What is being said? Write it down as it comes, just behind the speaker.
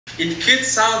It could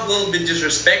sound a little bit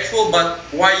disrespectful, but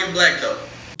why you black though?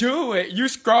 Do it. You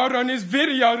scrolled on this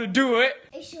video to do it.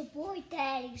 It's your boy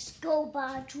Daddy's Go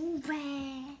by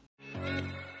Joovier.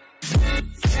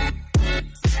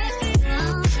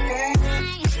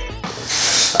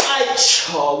 Alright,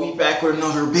 y'all, we back with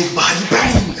another big body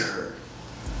banger.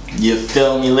 You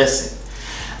feel me? Listen,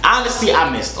 honestly, I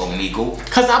missed Omegle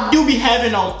because I do be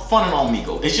having fun on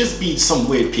Omegle. It's just be some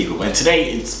weird people, and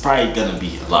today it's probably gonna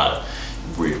be a lot of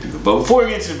weird people. But before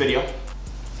we get into the video,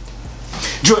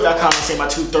 Joovier.com and say my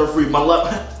 2/3 free, my love.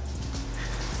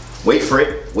 Wait for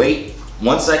it. Wait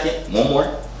 1 second. One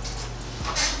more.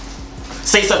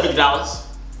 Say something, $50.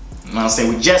 You know what I'm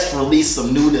saying? We just released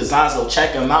some new designs, so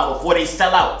check them out before they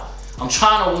sell out. I'm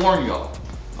trying to warn y'all,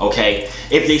 okay?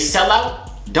 If they sell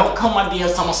out, don't come my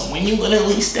DMs talking about when you gonna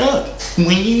restock?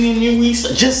 When you gonna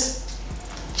restock?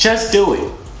 Just do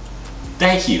it.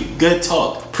 Thank you. Good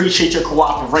talk. Appreciate your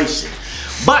cooperation.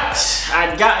 But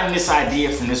I'd gotten this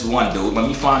idea from this one dude. Let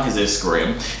me find his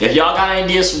Instagram. If y'all got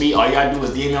ideas for me, all you gotta do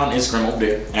is DM me on Instagram over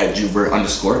there at Joovier_.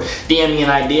 DM me an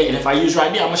idea, and if I use your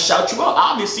idea, I'm gonna shout you out.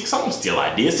 Obviously, because I don't steal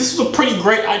ideas. This was a pretty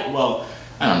great idea. Well,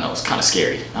 I don't know. It's kind of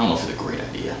scary. I don't know if it's a great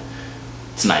idea.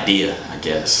 It's an idea, I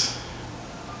guess.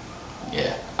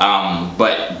 Yeah.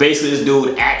 But basically, this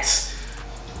dude acts.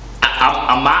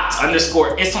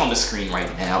 Amat_, it's on the screen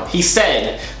right now. He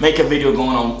said, make a video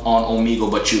going on Omegle,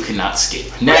 but you cannot skip.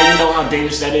 Now you know how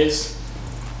dangerous that is?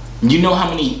 You know how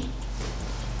many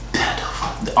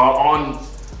are on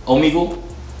Omegle?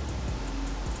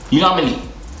 You know how many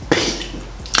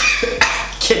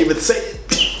can't even say it.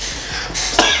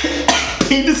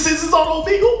 Penises is on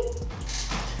Omegle?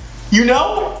 You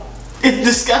know? It's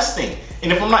disgusting.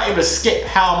 And if I'm not able to skip,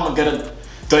 how am I gonna,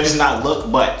 do I just not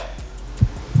look? But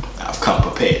I've come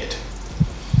prepared.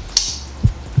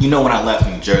 You know, when I left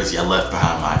New Jersey, I left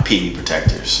behind my PV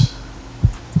protectors.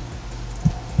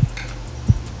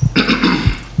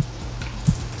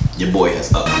 Your boy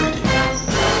has upgraded.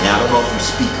 Now I don't know if you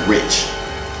speak rich.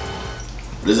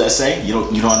 What does that say? You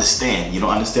don't understand. You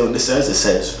don't understand what this says? It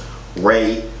says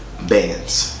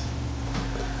Ray-Bans.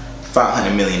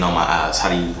 500 million on my eyes. How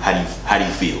do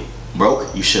you feel?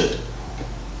 Broke? You should.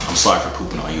 I'm sorry for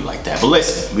pooping on you like that. But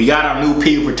listen, we got our new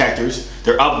PV protectors.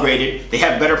 They're upgraded. They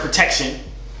have better protection.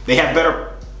 They have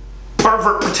better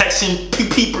pervert protection,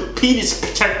 penis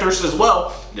protectors as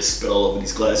well. Just spit all over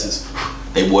these glasses.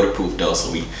 They waterproof though,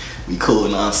 so we cool,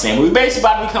 you know what I'm saying? But we basically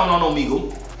about to be coming on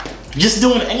Omegle. Just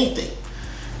doing anything.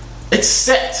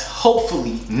 Except,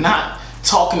 hopefully, not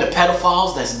talking to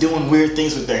pedophiles that's doing weird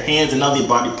things with their hands and other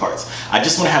body parts. I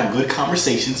just want to have good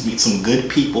conversations, meet some good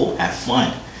people, have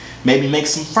fun. Maybe make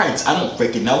some friends. I don't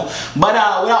freaking know. But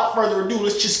without further ado,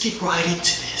 let's just get right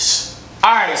into this.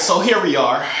 Alright, so here we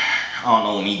are on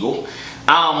Omegle.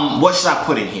 What should I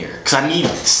put in here? Because I need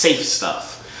safe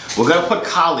stuff. We're going to put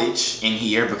college in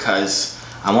here because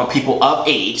I want people of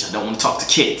age. I don't want to talk to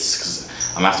kids because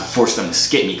I'm going to have to force them to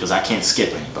skip me because I can't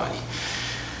skip anybody.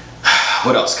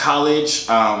 What else? College.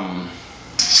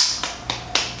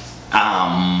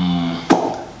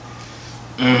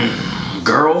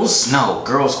 Girls? No,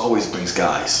 girls always brings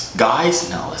guys. Guys?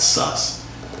 No, that's sus.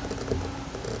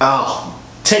 Oh,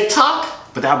 TikTok?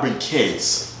 But that'll bring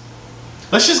kids.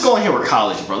 Let's just go in here with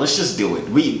college, bro. Let's just do it.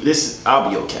 I'll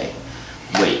be okay.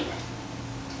 Wait.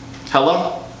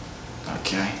 Hello?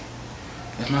 Okay.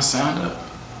 Is my sound up?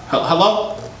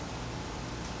 Hello?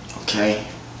 Okay.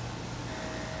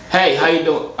 Hey, how you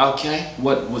doing? Okay.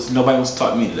 Nobody wants to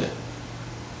talk to me today.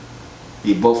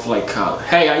 You both like college.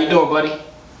 Hey, how you doing, buddy?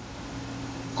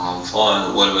 I'm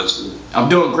fine. What about you? I'm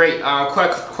doing great.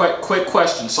 Quick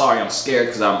question. Sorry, I'm scared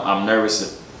because I'm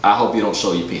nervous. I hope you don't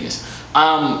show your penis.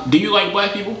 Do you like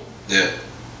black people? Yeah.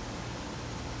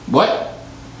 What?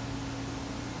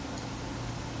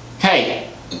 Hey.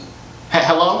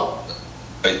 Hello?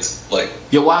 It's like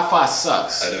Your Wi-Fi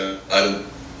sucks. I don't.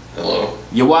 Hello.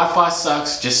 Your Wi-Fi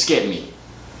sucks. Just skip me.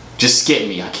 Just skip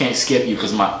me. I can't skip you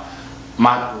because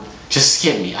just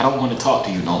skip me. I don't want to talk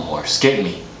to you no more. Skip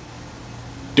me.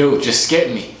 Dude, just skip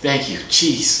me. Thank you.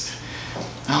 Jeez.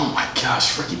 Oh my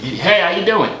gosh, freaking idiot. Hey, how you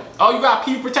doing? Oh, you got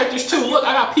PV protectors too. Look,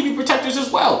 I got PV protectors as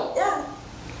well. Yeah.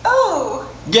 Oh.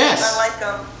 Yes. I like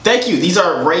them. Thank you. These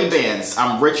are Ray-Bans.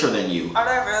 I'm richer than you. Are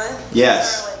they really?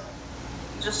 Yes. These are like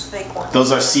just fake ones.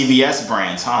 Those are CVS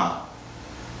brands, huh?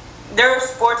 They're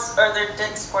they're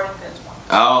Dick's Sporting Goods ones.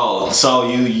 Oh, so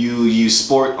you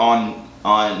sport on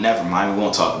never mind, we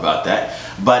won't talk about that.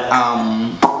 But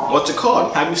what's it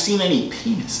called? Have you seen any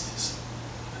penises?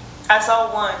 I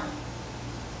saw one.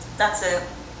 That's it.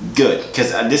 Good,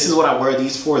 because this is what I wear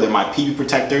these for. They're my PV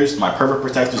protectors, my pervert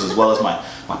protectors, as well as my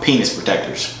penis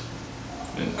protectors.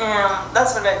 Yeah,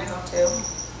 that's what I do too.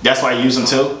 That's why you use them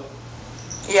too?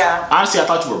 Yeah. Honestly, I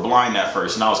thought you were blind at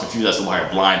first, and I was confused as to why a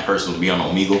blind person would be on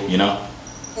Omegle, you know?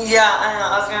 Yeah, I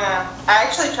know. I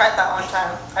actually tried that one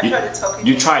time. I tried to tell people.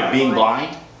 You tried being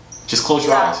blind? Just close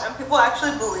your eyes. And people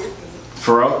actually believe me.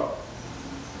 For real?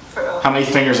 For real. How many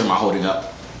fingers am I holding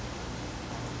up?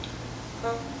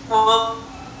 Well,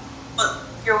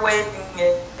 you're waving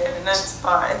it, and that's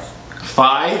 5.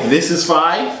 5? This is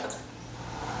 5?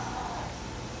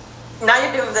 Now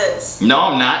you're doing this. No,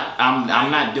 I'm not.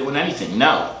 I'm not doing anything.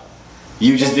 No.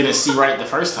 You just didn't see right the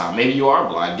first time. Maybe you are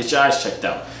blind. Get your eyes checked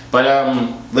out. But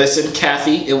listen,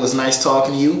 Kathy, it was nice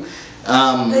talking to you.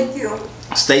 Thank you.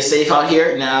 Stay safe out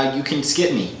here. Now you can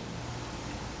skip me.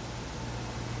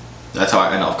 That's how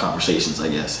I end off conversations, I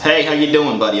guess. Hey, how you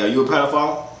doing, buddy? Are you a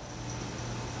pedophile?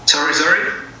 Sorry.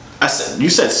 You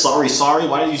said sorry.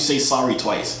 Why did you say sorry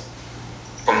twice?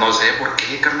 Pues no sé por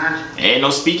qué, carnal.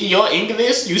 No speaking your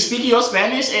English, you speak your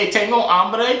Spanish. Tengo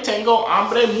hambre,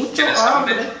 mucho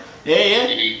hambre. Yeah.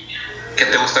 ¿Y qué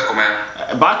te gusta comer?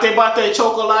 Bate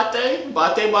chocolate.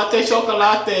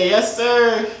 Yes,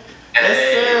 sir. Yes,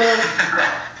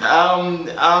 sir.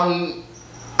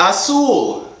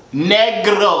 Azul.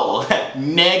 Negro.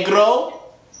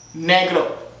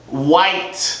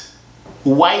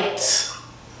 White.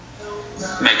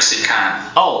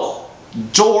 Mexican. Oh,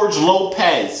 George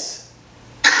Lopez.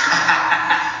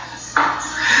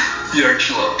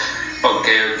 George Lopez.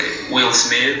 Okay. Will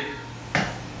Smith.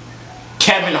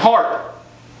 Kevin Hart.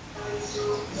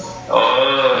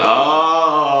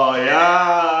 Oh,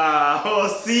 yeah. Oh,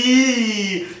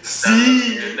 sí.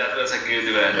 That was a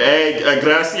good one. Hey,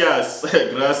 gracias,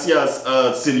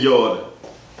 señor.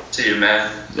 See you,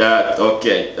 man.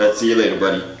 Okay. See you later,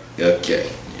 buddy. Okay.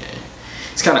 Yeah.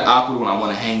 It's kind of awkward when I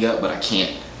want to hang up, but I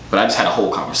can't. But I just had a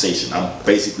whole conversation. I'm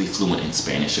basically fluent in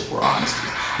Spanish, if we're honest.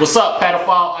 What's up,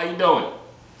 pedophile? How you doing?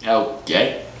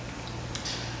 Okay.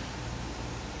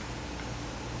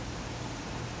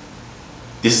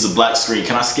 This is a black screen.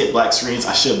 Can I skip black screens?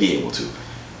 I should be able to.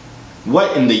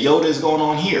 What in the Yoda is going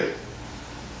on here?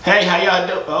 Hey, how y'all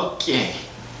doing? Okay.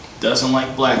 Doesn't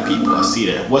like black people. I see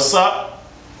that. What's up?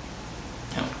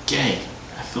 Okay.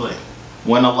 I feel like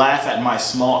want to laugh at my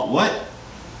small what?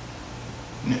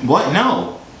 What?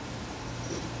 No.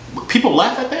 People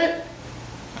laugh at that?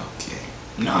 Okay.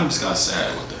 No, I'm just got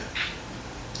sad with that.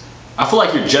 I feel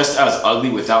like you're just as ugly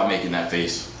without making that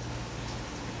face.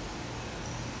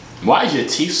 Why is your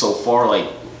teeth so far? Like,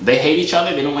 they hate each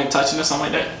other? They don't like touching or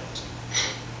something like that?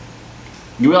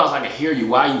 You realize I can hear you.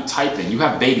 Why are you typing? You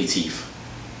have baby teeth.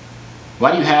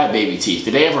 Why do you have baby teeth?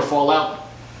 Did they ever fall out?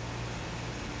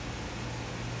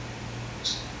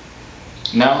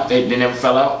 No? They never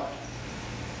fell out?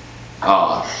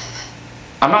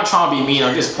 I'm not trying to be mean.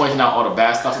 I'm just pointing out all the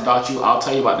bad stuff about you. I'll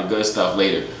tell you about the good stuff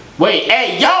later. Wait,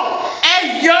 hey, yo!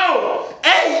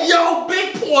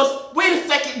 Big pause. Wait a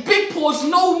second, big pause.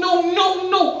 No,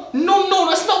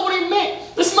 that's not what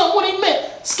he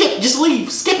meant. Skip, just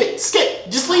leave. Skip.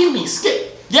 Just leave me,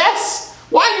 skip. Yes?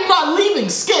 Why are you not leaving?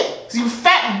 Skip. You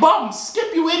fat bum.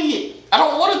 Skip, you idiot. I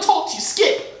don't want to talk to you.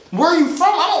 Skip. Where are you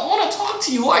from? I don't want to talk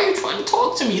to you. Why are you trying to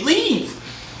talk to me? Leave.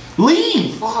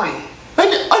 Why?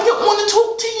 I don't want to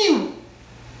talk to you.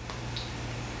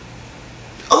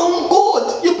 Oh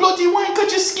God, you bloody wanker,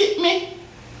 just skip me.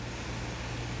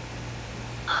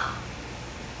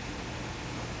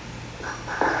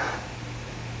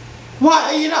 Why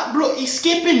are you not bloody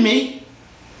skipping me?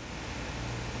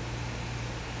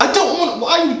 I don't want.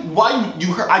 Why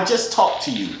you heard? I just talked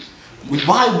to you.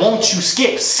 Why won't you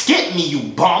skip? Skip me,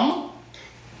 you bum.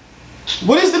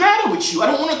 What is the matter with you? I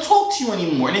don't want to talk to you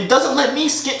anymore, and it doesn't let me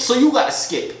skip, so you gotta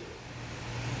skip.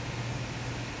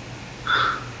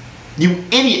 You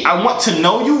idiot! I want to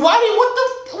know you.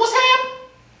 What's happening?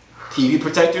 TV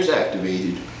protectors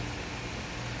activated.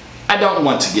 I don't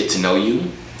want to get to know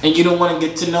you, and you don't want to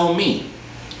get to know me.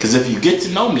 Because if you get to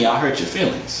know me, I'll hurt your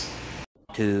feelings.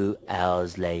 2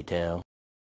 hours later.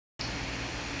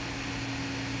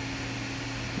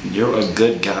 You're a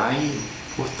good guy?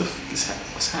 What the f is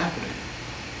what's happening?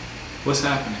 What's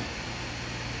happening?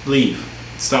 Leave.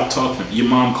 Stop talking. Your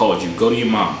mom called you. Go to your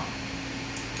mom.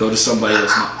 Go to somebody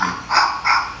that's not me.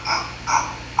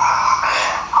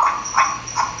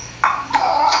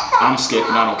 I'm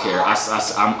skipping. I don't care.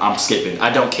 I'm skipping.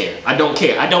 I don't care.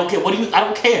 What do you? I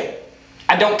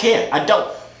don't care.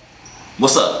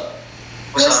 What's up?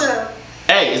 What's up?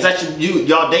 Hey, is that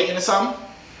y'all dating or something?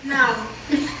 No.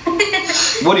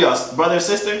 What are y'all, brother and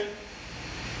sister?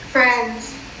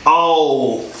 Friends.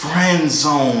 Oh, friend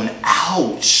zone.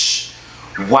 Ouch.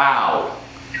 Wow.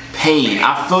 Pain.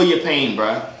 I feel your pain,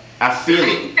 bruh. I feel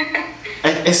it.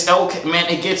 It's okay, man.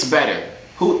 It gets better.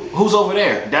 Who's over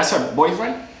there? That's her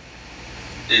boyfriend?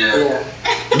 Yeah.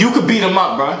 You could beat him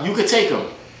up, bro. You could take him.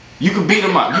 You could beat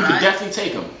him up. You could definitely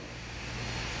take him.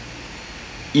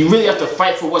 You really have to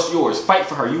fight for what's yours. Fight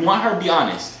for her. You want her? Be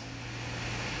honest.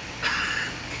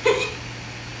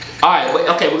 Alright,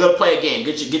 okay, we're gonna play a game.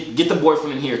 Get the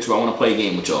boyfriend in here too. I wanna play a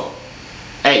game with y'all.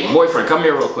 Hey, boyfriend, come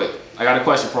here real quick. I got a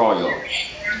question for all y'all.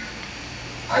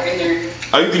 I can hear you.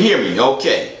 Oh, you can hear me?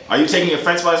 Okay. Are you taking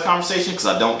offense by this conversation? Because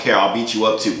I don't care. I'll beat you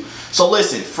up too. So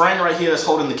listen, friend right here that's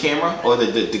holding the camera or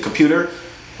the computer,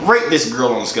 rate this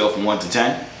girl on a scale from 1 to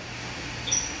 10.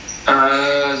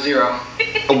 0.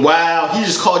 Wow, he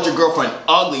just called your girlfriend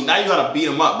ugly. Now you gotta beat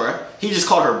him up, bruh. He just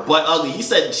called her butt ugly. He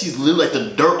said she's literally like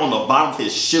the dirt on the bottom of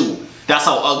his shoe. That's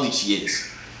how ugly she is.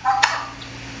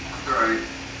 Alright.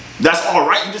 That's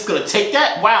alright? You just gonna take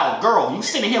that? Wow, girl, you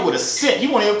sitting here with a sit. He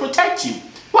won't even protect you.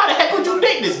 Why the heck would you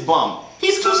date this bum?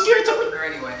 He's too scared to... Her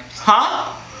anyway.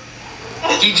 Huh?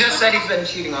 He just said he's been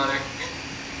cheating on her.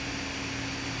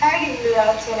 I already knew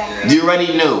that's what I meant. You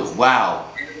already knew. Wow.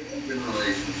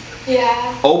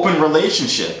 Yeah. Open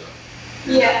relationship.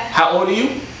 Yeah. How old are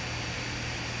you?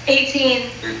 18.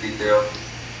 52.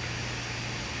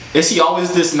 Is he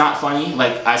always this not funny?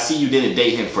 Like, I see you didn't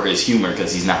date him for his humor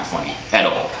because he's not funny at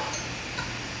all.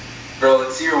 Bro,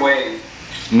 let's see your wave.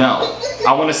 No.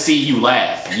 I want to see you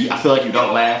laugh. I feel like you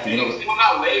don't laugh. You don't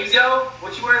got waves, yo?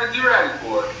 What you wearing a do-rag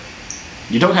for?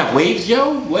 You don't have waves,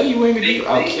 yo? What are you wearing a do?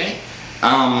 Okay.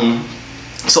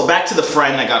 So back to the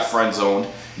friend that got friend zoned.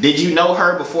 Did you know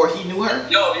her before he knew her?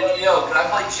 Yo, can I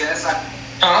play chess?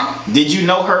 Huh? Did you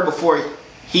know her before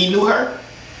he knew her?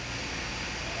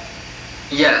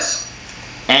 Yes.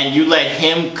 And you let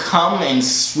him come and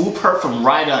swoop her from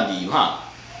right under you, huh?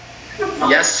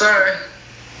 Yes, sir.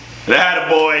 That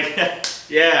boy.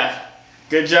 Yeah.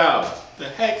 Good job. The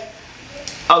heck?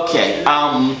 Okay,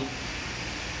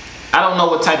 I don't know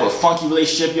what type of funky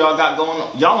relationship y'all got going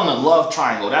on. Y'all in a love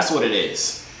triangle, that's what it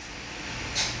is.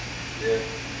 Yeah.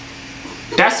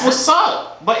 That's what's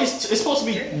up. But it's supposed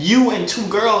to be you and 2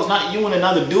 girls, not you and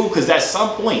another dude, because at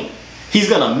some point, he's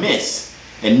gonna miss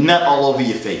and nut all over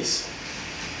your face.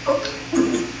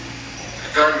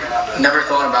 Never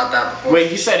thought about that before.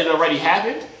 Wait, you said it already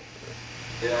happened?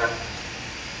 Yeah.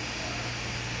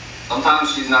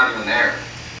 Sometimes she's not even there.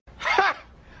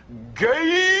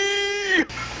 Gay!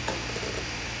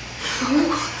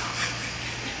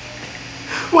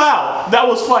 Wow, that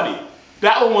was funny.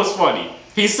 That one was funny.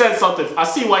 He said something. I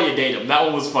see why you date him. That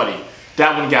one was funny.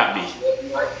 That one got me.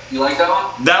 You like that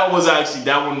one? That one was actually,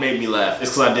 that one made me laugh.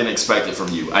 It's because I didn't expect it from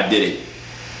you. I did it.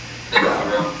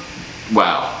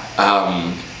 Wow.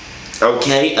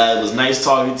 Okay, it was nice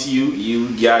talking to you. You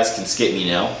guys can skip me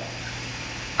now.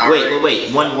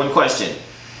 Wait. One question.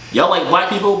 Y'all like black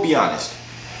people? Be honest.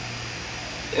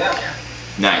 Yeah.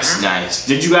 Nice.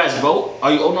 Did you guys vote?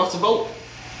 Are you old enough to vote?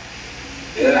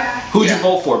 Yeah. Who'd you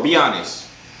vote for? Be honest.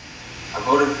 I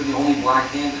voted for the only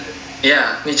black candidate.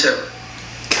 Yeah, me too.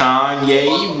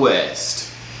 Kanye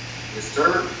West. Yes,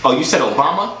 sir. Oh, you said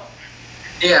Obama?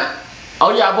 Yeah.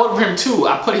 Oh yeah, I voted for him too.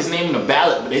 I put his name in the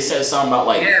ballot, but they said something about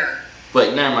like... Yeah.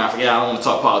 But never mind, I forget. I don't want to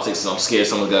talk politics, so I'm scared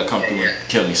someone's gonna come through and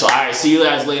kill me. So alright, see you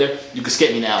guys later. You can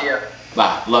skip me now. Yeah.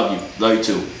 Bye. Love you. Love you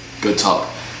too. Good talk.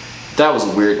 That was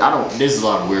a weird... There's a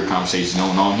lot of weird conversations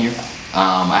going on here.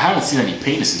 I haven't seen any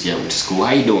penises yet, which is cool.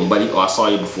 How you doing, buddy? Oh, I saw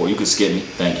you before. You could skip me.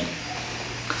 Thank you.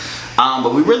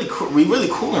 But we really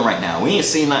cooling right now. We ain't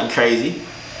seen nothing crazy.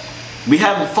 We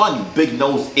having fun, you big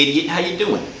nosed idiot. How you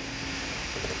doing?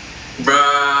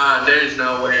 Bruh, there's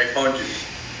no way I found you.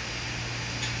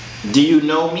 Do you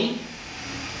know me?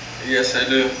 Yes, I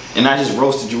do. And I just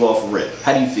roasted you off a rip.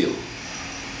 How do you feel?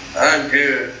 I'm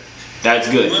good. That's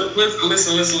good.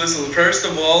 Listen. First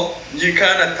of all, you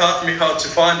kind of taught me how to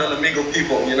find on Omegle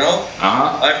people, you know?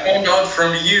 Uh-huh. I found out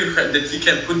from you that you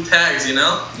can put tags, you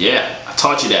know? Yeah, I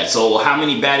taught you that. So how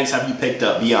many baddies have you picked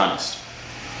up? Be honest.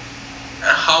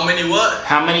 How many what?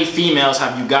 How many females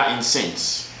have you gotten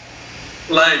since?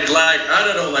 Like, I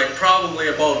don't know, like probably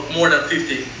about more than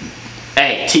 50.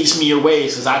 Hey, teach me your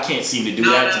ways, because I can't seem to do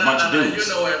that to a bunch of dudes.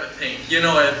 You know everything. You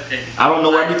know everything. I don't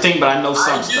know everything, but I know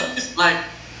some stuff. Just like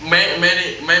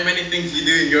many things you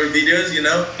do in your videos, you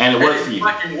know? And it works for you.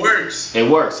 It fucking works. It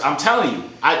works. I'm telling you.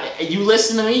 You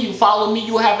listen to me, you follow me,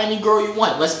 you'll have any girl you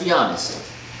want. Let's be honest.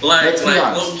 Let's be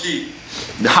honest. Low key.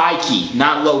 High key,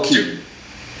 not low key.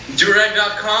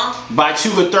 Joovier.com. Buy 2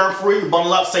 or 3 free,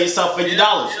 bundle up, save yourself $50.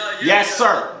 Yes,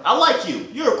 sir. I like you.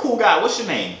 You're a cool guy. What's your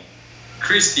name?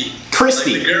 Christy.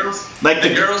 Like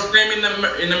the girl's name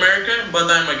in America, but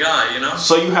I'm a guy, you know?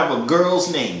 So you have a girl's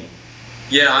name.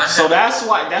 Yeah. So that's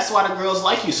why the girls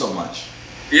like you so much.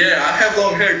 Yeah, I have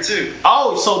long hair too.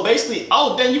 Oh, so basically,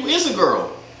 oh, then you is a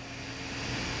girl.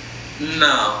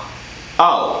 No.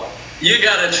 Oh. You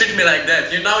gotta treat me like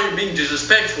that. You know you're being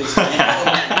disrespectful. So you call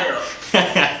me a girl.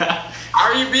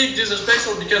 Are you being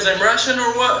disrespectful because I'm Russian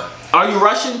or what? Are you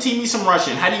Russian? Teach me some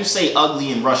Russian. How do you say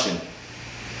ugly in Russian?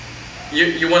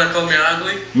 You wanna call me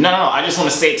ugly? No. I just want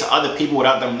to say it to other people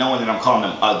without them knowing that I'm calling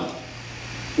them ugly.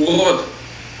 What?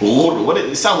 What?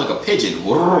 It sounds like a pigeon.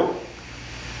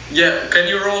 Yeah, can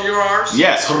you roll your R's?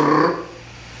 Yes. Woo?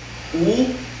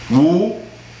 Woo.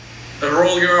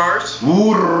 Roll your R's?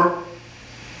 Woo.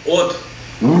 What?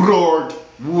 Woorord.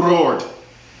 Woorord.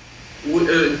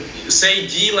 Say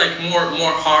D like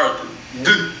more hard.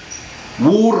 D.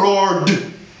 Woorord.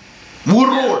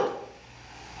 Woorord.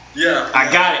 Yeah.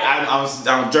 I got it.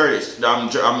 I'm Jewish.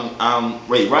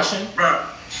 Wait, Russian? Bro,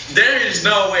 there is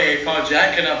no way, Fauci.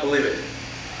 I cannot believe it.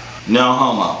 No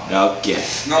homo. Okay.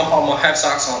 No homo. Have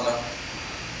socks on though.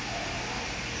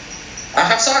 I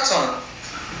have socks on.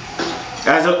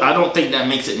 I don't think that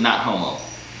makes it not homo.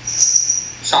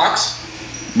 Socks?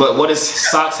 But what does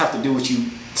socks have to do with you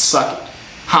sucking?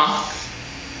 Huh?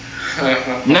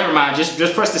 Never mind. Just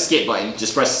press the skip button.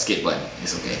 Just press the skip button.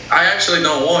 It's okay. I actually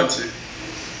don't want to.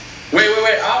 Wait.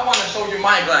 I want to show you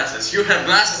my glasses. You have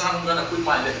glasses. I'm gonna put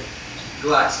my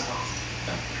glasses on.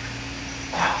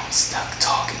 Now I'm stuck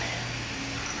talking, man.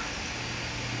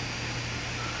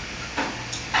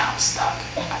 Now I'm stuck.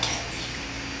 I can't leave.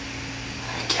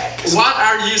 I can't. What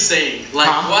are you saying? Like,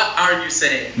 what are you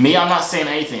saying? Me, I'm not saying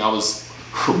anything. I was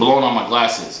blowing on my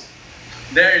glasses.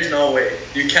 There is no way.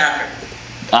 You capping.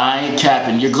 I ain't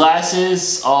capping. Your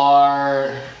glasses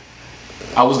are...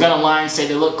 I was gonna lie and say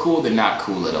they look cool. They're not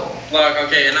cool at all. Look,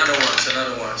 okay, another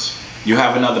ones. You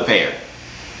have another pair.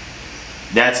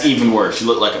 That's even worse. You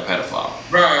look like a pedophile.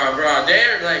 Bro,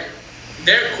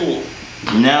 they're cool.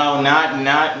 No, not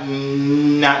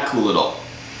cool at all.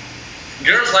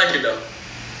 Girls like it though.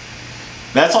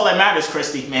 That's all that matters,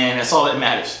 Christy, man. That's all that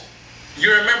matters.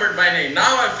 You remembered my name.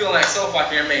 Now I feel like so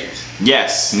fucking amazed.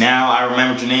 Yes, now I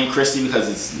remembered your name, Christy, because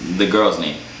it's the girl's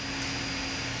name.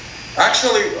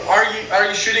 Actually, are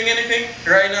you shooting anything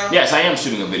right now? Yes, I am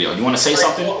shooting a video. You want to say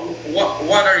something?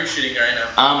 What are you shooting right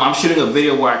now? I'm shooting a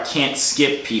video where I can't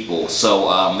skip people, so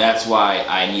that's why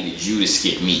I needed you to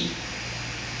skip me.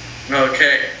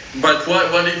 Okay, but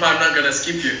what if I'm not gonna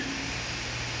skip you?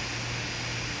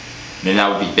 Then that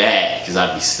would be bad, because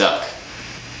I'd be stuck.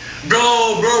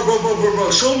 Bro,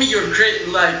 show me your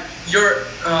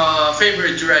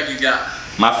favorite drag you got.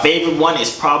 My favorite one is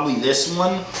probably this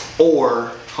one,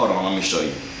 or hold on, let me show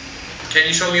you. Can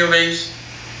you show me your face?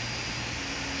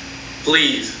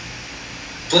 Please.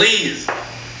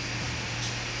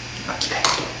 Okay.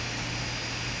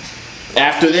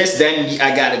 After this, then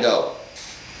I gotta go.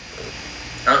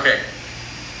 Okay.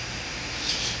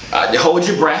 Hold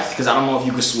your breath, because I don't know if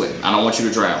you can swim. I don't want you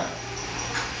to drown.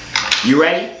 You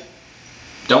ready?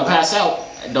 Don't pass out.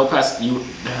 Don't pass. You.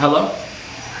 Hello?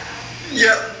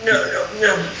 Yeah.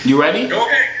 You ready? Go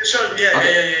ahead.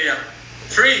 Okay. Yeah.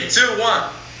 3, 2, 1.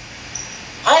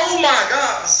 Oh my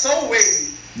God, so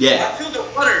wavy. Yeah. I feel the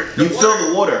water. You feel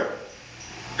the water.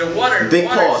 The water. Big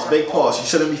pause. You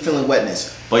shouldn't be feeling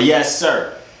wetness. But yes,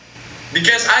 sir.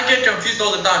 Because I get confused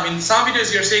all the time. In some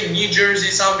videos you're saying New Jersey,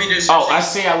 some videos you're I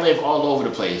say I live all over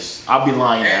the place. I'll be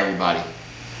lying to everybody.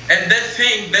 And that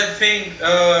thing,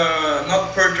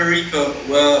 not Puerto Rico,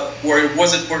 or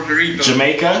was it Puerto Rico?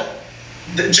 Jamaica?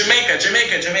 Jamaica.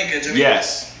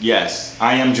 Yes.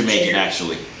 I am Jamaican,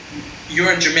 actually.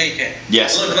 You're Jamaican.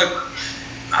 Yes. Look.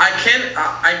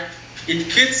 It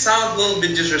could sound a little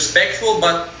bit disrespectful,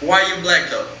 but why you black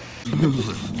though?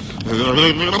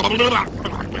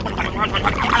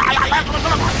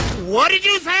 What did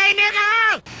you say,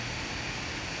 nigga?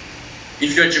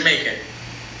 If you're Jamaican.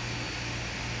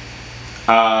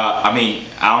 I mean,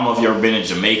 I don't know if you've ever been in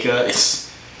Jamaica. It's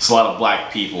a lot of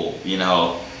black people, you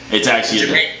know. It's actually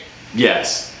Jamaica.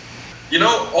 Yes. You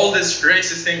know all this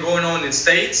racist thing going on in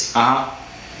States?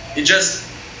 It just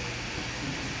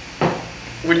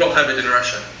we don't have it in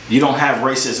Russia. You don't have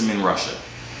racism in Russia.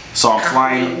 So I'm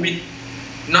flying.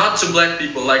 Not to black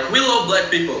people. Like we love black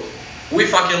people. We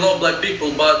fucking love black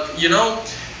people, but you know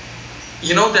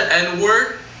the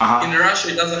N-word in Russia,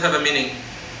 it doesn't have a meaning.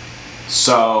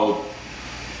 So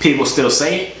people still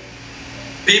say it?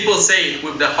 People say it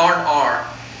with the hard R.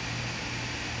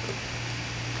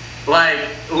 Like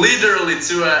literally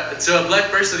to a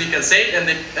black person you can say it,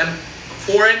 and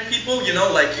foreign people, you know,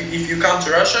 like if you come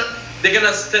to Russia, they're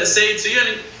gonna say it to you,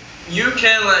 and you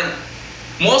can like.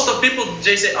 Most of people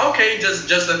they say okay, it's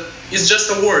just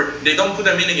a word. They don't put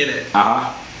a meaning in it.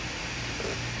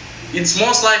 It's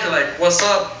most likely like what's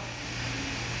up,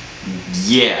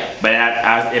 Yeah, but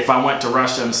if I went to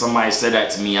Russia and somebody said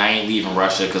that to me, I ain't leaving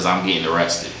Russia because I'm getting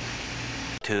arrested.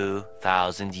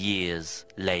 2,000 years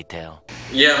later.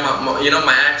 Yeah, you know,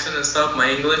 my accent and stuff, my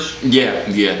English. Yeah,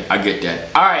 I get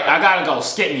that. All right, I gotta go.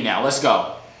 Skip me now. Let's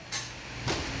go.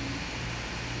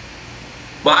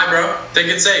 Bye, bro. Take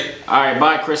it safe. All right,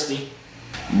 bye, Christy.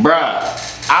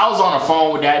 Bruh, I was on the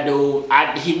phone with that dude.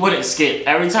 He wouldn't skip.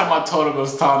 Every time I told him it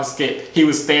was time to skip, he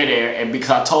would stay there. And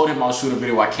because I told him I'll shoot a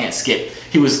video, I can't skip.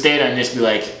 He would stay there and just be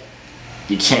like,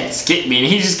 "You can't skip me." And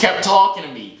he just kept talking to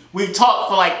me. We talked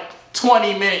for like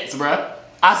 20 minutes, bruh.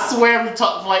 I swear we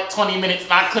talked for like 20 minutes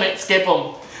and I couldn't skip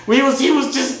him. He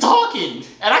was just talking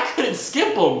and I couldn't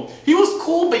skip him. He was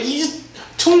cool, but he just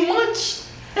too much.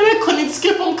 And I couldn't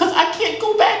skip him because I can't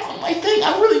go back on my thing.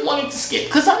 I really wanted to skip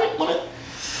because I didn't want to.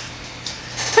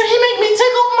 But he made me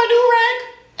take off my do-rag.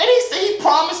 And he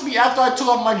promised me after I took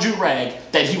off my do-rag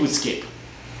that he would skip.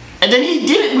 And then he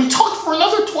did it. We talked for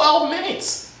another 12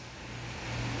 minutes.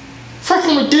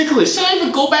 Freaking ridiculous. Should I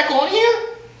even go back on here?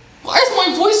 Why is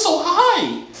my voice so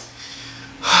high?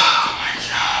 Oh my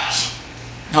gosh.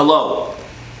 Hello.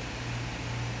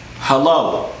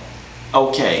 Hello.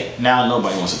 Okay, now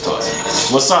nobody wants to talk to me.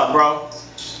 What's up, bro?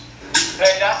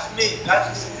 Hey, that's me.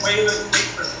 That's Waylon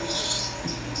Baker.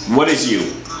 What is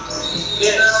you?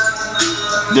 Yeah.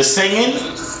 The singing?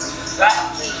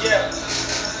 That's me, yeah.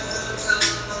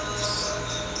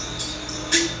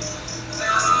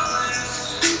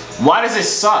 Why does it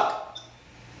suck?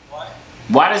 What?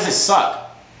 Why does it suck?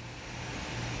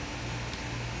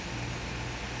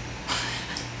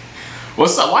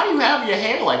 What's up? Why do you have your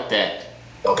hair like that?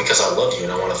 No, because I love you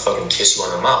and I want to fucking kiss you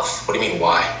on the mouth. What do you mean,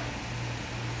 why?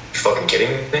 You fucking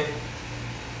kidding me?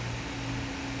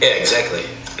 Yeah, exactly.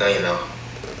 Now you know.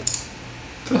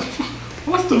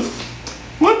 What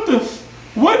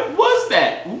was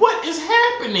that? What is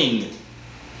happening?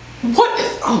 What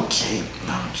is happening?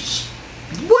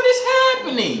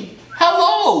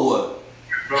 Hello.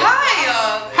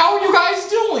 Hi. How are you guys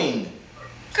doing?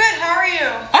 Good. How are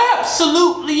you?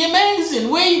 Absolutely amazing.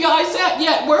 Where you guys at? You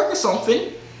at work or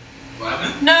something?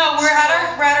 No, we're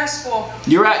at our school.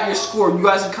 You're at your school. You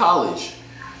guys in college?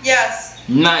 Yes.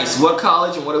 Nice. What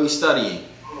college and what are we studying?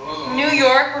 New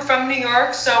York. We're from New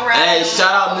York, so we're. Hey,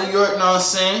 shout out New York. Know what I'm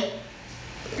saying?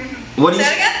 What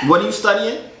are you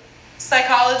studying?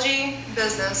 Psychology,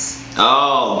 business.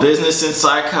 Oh, business and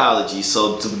psychology.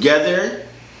 So together,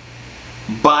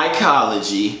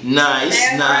 Bicology. Nice,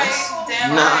 Damn nice, right.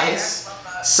 Damn nice.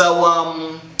 Right. So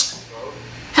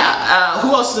who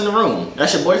else is in the room?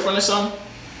 That's your boyfriend or something?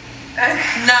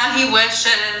 Nah, he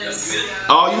wishes.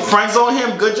 Oh, you friends on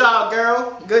him? Good job,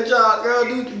 girl. Good job, girl.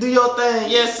 Do your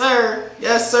thing. Yes, sir.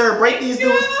 Yes, sir. Break these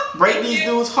dudes'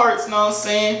 hearts. Know what I'm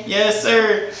saying? Yes,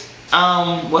 sir.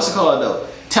 What's it called though?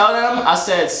 Tell them I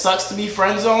said sucks to be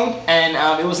friend zoned, and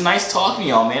it was nice talking to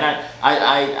y'all, man.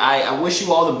 I wish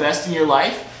you all the best in your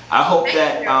life. I hope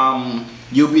that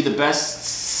you'll be the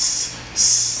best,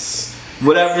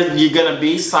 whatever you're gonna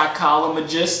be,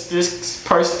 psychologist, this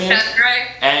person. That's right.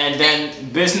 And then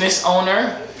business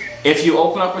owner. If you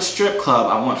open up a strip club,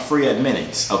 I want free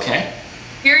admittance, okay?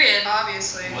 Period.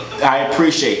 Obviously. I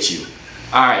appreciate you.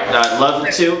 All right, love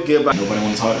you too. Goodbye. Nobody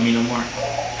want to talk to me no more.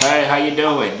 Hey, how you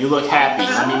doing? You look happy.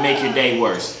 Let me make your day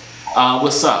worse.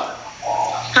 What's up?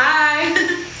 Hi.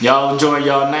 Y'all enjoying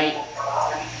y'all night?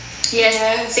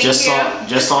 Yes. Thank you.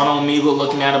 Just on Omegle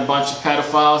looking at a bunch of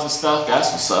pedophiles and stuff.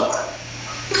 That's what's up.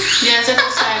 Yes, that's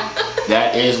what's up.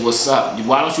 That is what's up.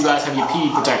 Why don't you guys have your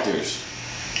PP protectors?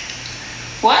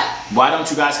 What? Why don't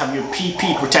you guys have your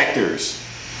PP protectors?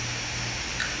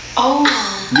 Oh.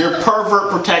 Your pervert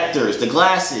protectors, the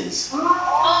glasses. Oh.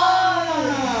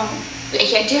 Do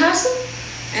you have some?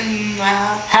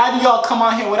 How do y'all come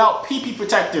on here without PP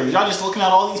protectors? Y'all just looking at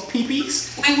all these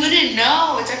PPs? We wouldn't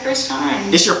know. It's our first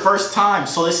time. It's your first time,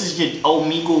 so this is your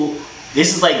Omegle.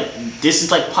 This is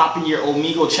like popping your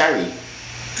Omegle cherry.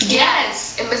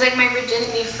 Yes, it was like my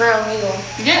virginity for Omegle.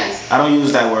 Yes. I don't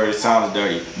use that word, it sounds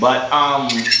dirty. But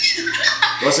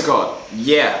what's it called?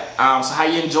 Yeah. So how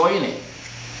you enjoying it?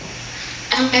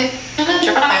 I'm gonna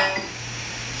try.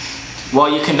 Well,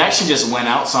 your connection just went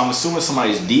out, so I'm assuming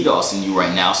somebody's DDoSing you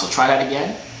right now. So try that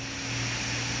again.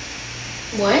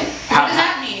 What? What does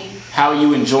that mean? How are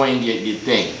you enjoying your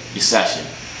thing, your session,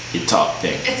 your talk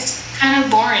thing? It's kind of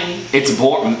boring. It's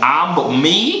boring.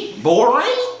 Me?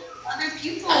 Boring?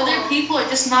 Other people are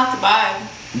just not the vibe.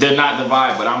 They're not the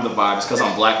vibe, but I'm the vibe. It's because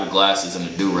I'm black with glasses and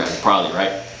a do-rag, probably,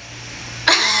 right?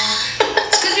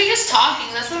 It's because you're just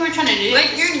talking. That's what we're trying to do.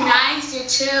 Like, you're nice, you're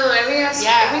chill.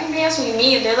 Everybody else we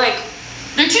meet, they're like...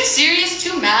 They're too serious,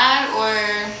 too mad,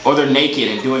 or they're naked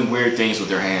and doing weird things with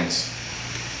their hands.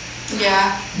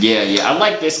 Yeah. Yeah. I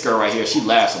like this girl right here. She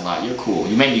laughs a lot. You're cool.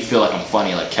 You make me feel like I'm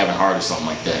funny, like Kevin Hart or something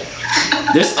like that.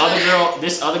 This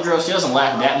other girl, she doesn't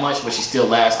laugh that much, but she still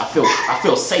laughs. I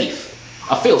feel safe.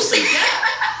 I feel safe.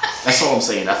 That's all I'm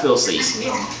saying. I feel safe.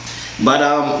 But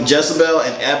Jezebel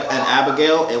and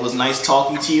Abigail, it was nice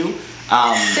talking to you.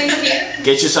 Thank you.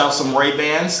 Get yourself some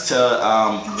Ray-Bans to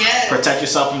protect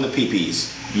yourself from the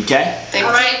PPs. Okay?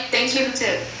 All right. Thank you,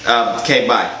 tip. Okay,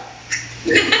 bye.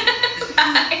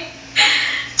 Bye.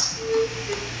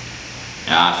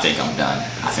 I think I'm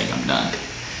done.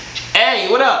 Hey,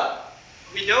 what up?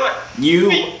 We do it.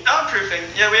 Soundproofing.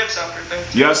 Yeah, we have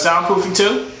soundproofing. You have soundproofing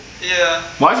too? Yeah.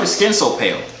 Why is your skin so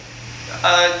pale?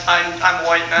 I'm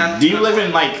white, man. Do you live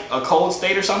in like a cold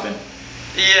state or something?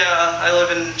 Yeah, I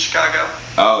live in Chicago.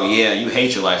 Oh yeah, you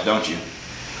hate your life, don't you?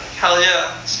 Hell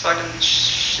yeah, it's fucking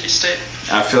shitty state.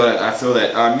 I feel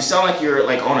that. You sound like you're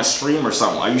like on a stream or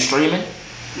something. Are you streaming?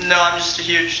 No, I'm just a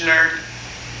huge nerd.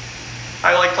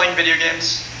 I like playing video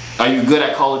games. Are you good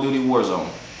at Call of Duty Warzone?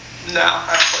 No,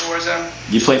 I don't play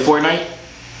Warzone. You play Fortnite?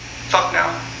 Fuck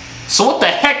no. So what the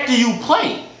heck do you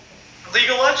play? League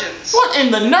of Legends. What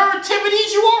in the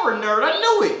nerd-activities? You are a nerd. I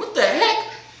knew it. What the heck?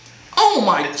 Oh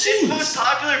my It's the most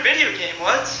popular video game.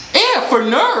 What? Yeah, for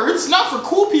nerds, not for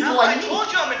cool people like me. I told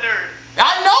you I'm a nerd.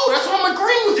 I know. That's what I'm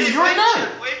agreeing with you. You're a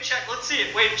nerd. Wave check. Let's see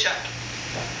it. Wave check.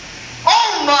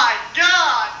 Oh my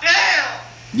god! Damn.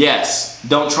 Yes.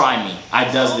 Don't try me. I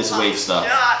does this wave stuff.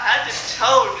 God, I had to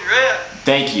toe drip.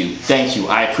 Thank you.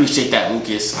 I appreciate that,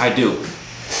 Lucas. I do.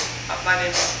 My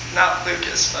name's not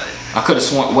Lucas, but I could have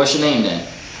sworn. What's your name then?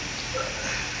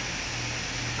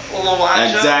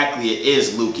 Luanja. Exactly, it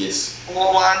is Lucas.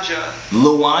 Luanja.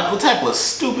 Luanja? What type of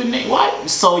stupid name? What?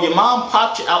 So your mom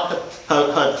popped you out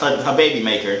her baby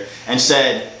maker and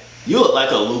said, "You look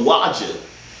like a Luanja."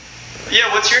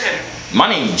 Yeah, what's your name? My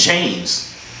name's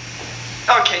James.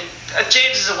 Okay,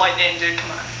 James is a white name, dude.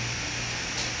 Come on.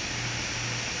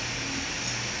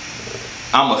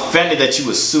 I'm offended that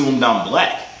you assumed I'm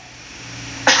black.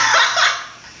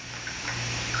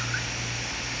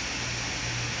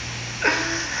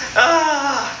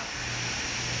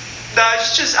 No, I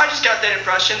just got that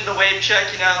impression. The wave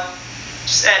check, you know,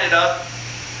 just add it up.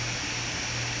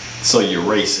 So you're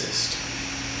racist.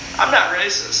 I'm not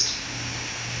racist.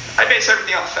 I base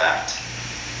everything off fact.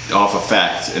 Off of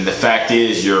fact, and the fact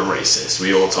is you're racist.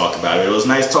 We all talk about it. It was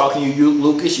nice talking to you,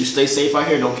 Lucas. You stay safe out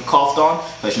here. Don't get coughed on,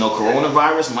 because you know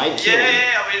coronavirus might kill you.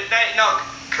 No,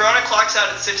 Corona clocks out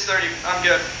at 6:30. I'm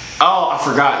good. Oh, I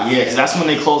forgot. Yeah, because that's when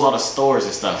they close all the stores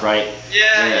and stuff, right?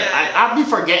 Yeah. I be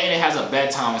forgetting it has a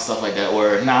bedtime and stuff like that.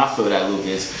 Or nah, I feel that,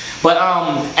 Lucas. But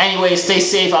anyway, stay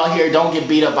safe out here. Don't get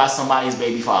beat up by somebody's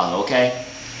baby father. Okay.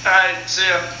 All right. See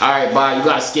ya. All right. Bye. You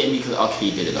gotta skip me because okay,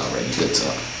 you did it already. Good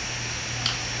talk.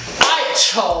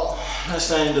 Alright, y'all. That's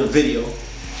the end of the video.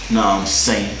 No, I'm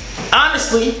saying.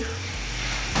 Honestly,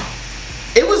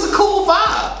 it was a cool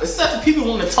vibe. Except for people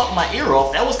wanting to talk my ear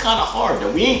off. That was kind of hard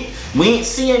though. We ain't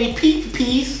see any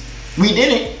PPPs. We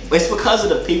didn't. It's because of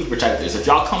the PP protectors. If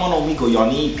y'all come on Omegle, y'all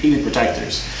need PP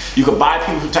protectors. You can buy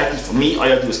PP protectors for me. All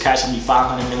you have to do is cash me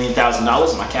 $500 million.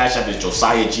 My cash app is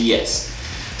Josiah GS.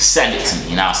 Send it to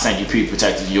me and I'll send you PP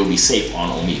protectors and you'll be safe on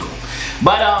Omegle.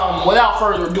 But without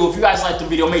further ado, if you guys like the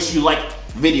video, make sure you like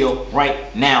the video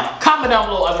right now. Comment down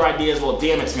below other ideas. Well,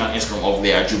 DM it to me on Instagram over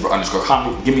there at Joovier_.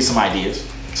 Comment, give me some ideas,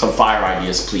 some fire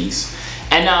ideas, please.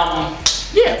 And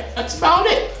yeah, that's about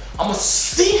it. I'ma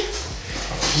see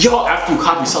y'all after you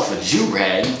copy yourself a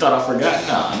Jew-rad. You thought I forgot?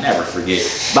 Nah, I never forget.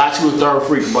 Buy 2 or 3rd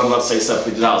freak, but let's say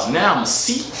 $750. Now I'ma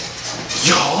see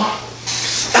y'all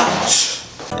out.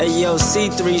 Hey yo,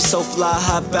 C3 so fly,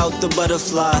 hop out the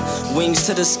butterfly. Wings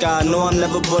to the sky, no I'm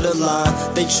never borderline.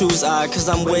 They choose I, cause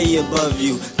I'm way above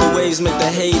you. The waves make the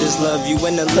haters love you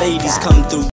when the ladies come through.